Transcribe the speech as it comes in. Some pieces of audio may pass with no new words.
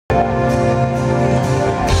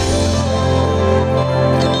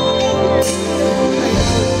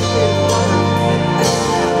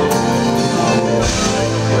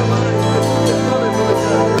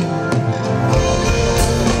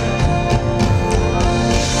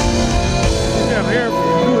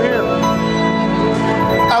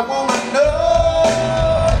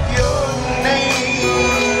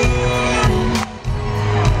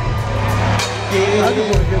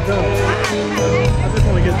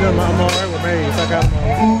I'm all right with me if I got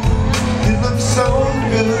them all. You look so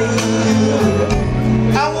good.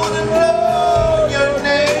 I want to know your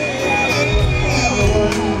name.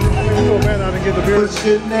 I feel bad I didn't get the beer. What's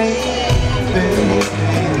your name, baby?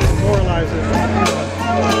 Moralize it.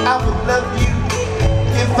 I would love you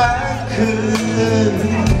if I could.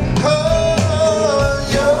 Oh,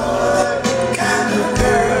 you're the kind of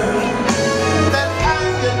girl that I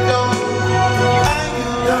adore.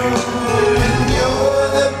 And you're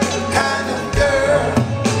the kind of girl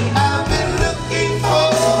I've been looking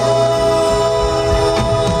for.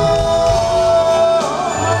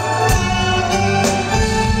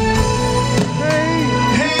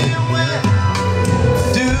 Hey, where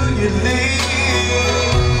do you live?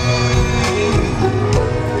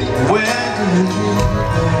 Where do you live?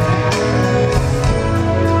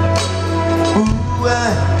 Ooh,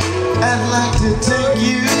 I'd like to take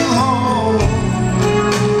you home.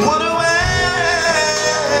 What do I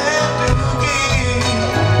do again?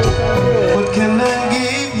 What can I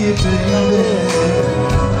give you, baby?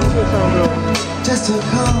 Just a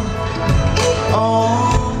call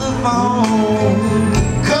on the phone.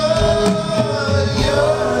 'Cause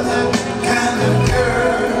you're the kind of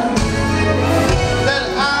girl that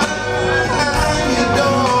I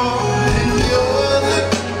adore. And you're the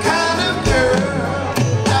kind of girl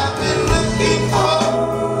I've been looking for.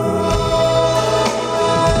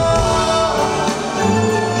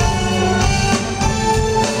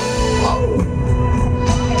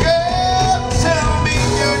 Girl, tell me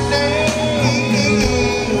your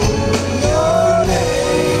name. Your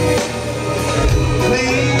name.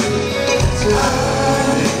 Please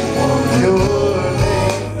tell me your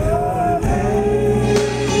name.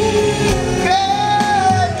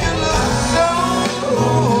 Girl, you look so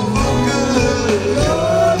good.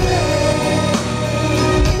 Your name.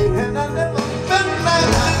 And I never felt like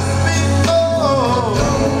this before.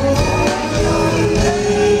 Your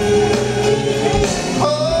name.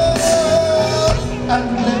 Oh, I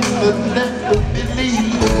never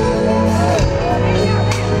believed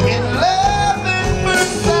in love at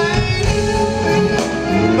first sight,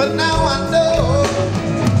 but now I know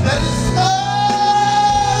that it's alright.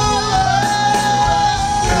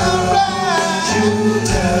 You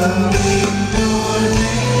tell me your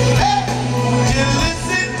name. Hey, you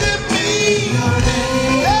listen to me. Your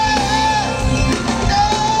name. Tell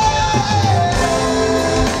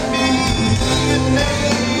me your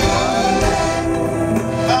name.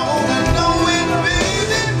 I wanna know it,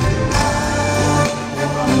 baby.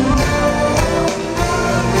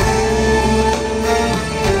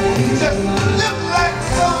 Just look like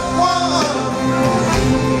someone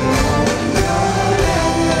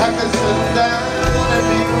I can sit down and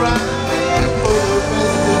be right for the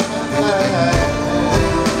rest of my life.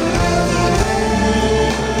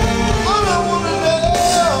 All I wanna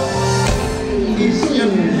know is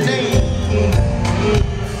your name.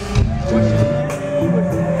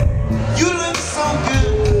 You look so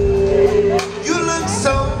good. You look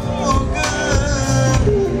so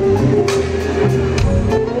good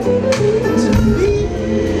to me.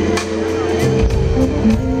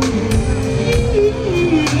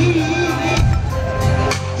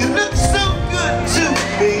 You look so good to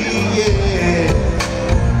me, yeah.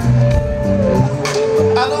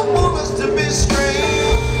 I don't want us to be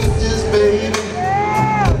strangers, baby.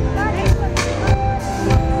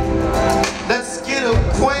 Let's get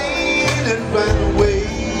acquainted right away,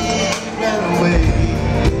 right away.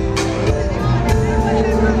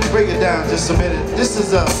 Break it down just a minute. This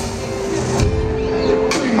is I'm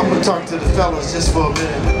gonna talk to the fellas just for a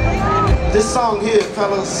minute. This song here,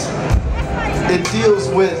 fellas, it deals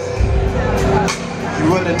with you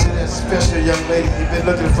run into that special young lady you've been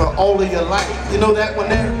looking for all of your life. You know that one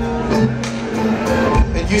there?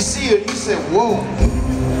 And you see her, you say, whoa,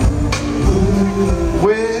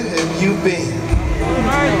 where have you been?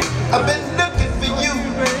 I've been looking for you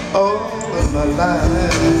all of my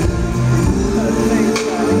life.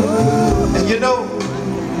 And you know,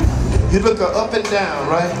 you look her up and down,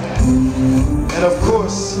 right? And of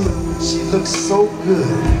course, she looks so good.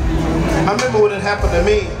 I remember when it happened to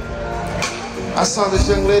me. I saw this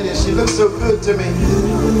young lady and she looked so good to me.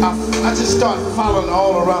 I just started following her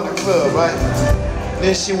all around the club, right?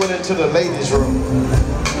 Then she went into the ladies' room.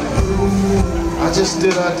 I just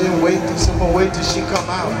stood out there and waited. I'm gonna wait till she come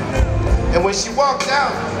out. And when she walked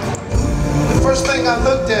out, the first thing I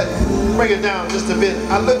looked at, bring it down just a bit,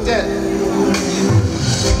 I looked at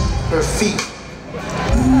her feet.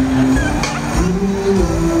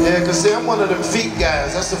 Yeah, because see, I'm one of them feet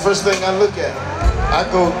guys. That's the first thing I look at. I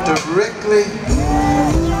go directly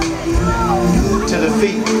to the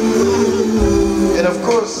feet. And of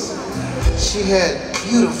course, she had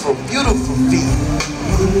beautiful, beautiful feet.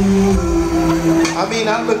 I mean,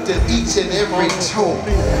 I looked at each and every toe.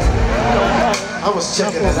 I was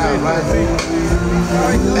checking it out, right?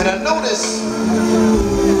 And I noticed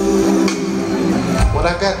when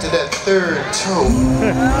I got to that third toe,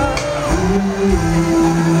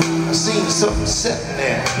 I seen something sitting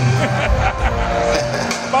there.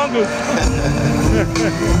 I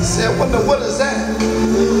said, what is that?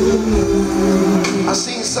 I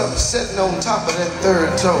seen something sitting on top of that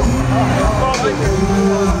third toe.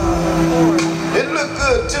 It looked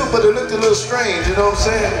good too, but it looked a little strange, you know what I'm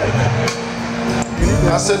saying?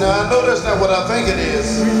 I said, now I know that's not what I think it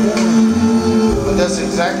is, but that's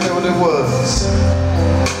exactly what it was.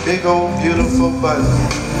 Big old beautiful bunion.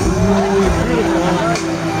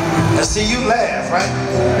 Now see, you laugh, right?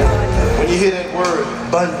 When you hear that word,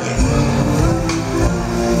 bunion.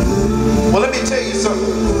 Well, let me tell you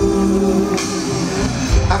something.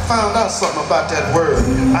 I found out something about that word.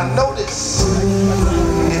 I noticed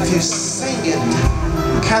if you sing it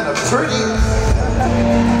kind of pretty,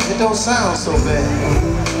 it don't sound so bad.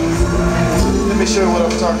 Let me show you what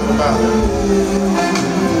I'm talking about.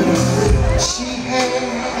 She had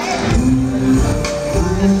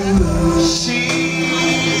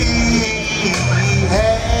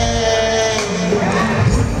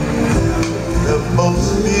the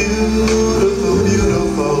most beautiful,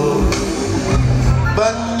 beautiful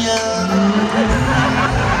bunion.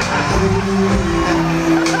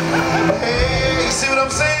 Hey, you see what I'm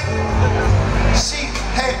saying? She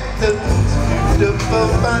had the most beautiful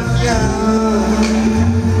bunion.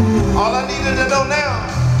 All I needed to know now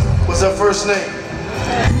was her first name.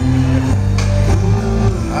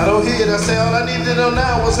 I don't hear it. I say all I needed to know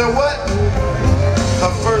now was her what?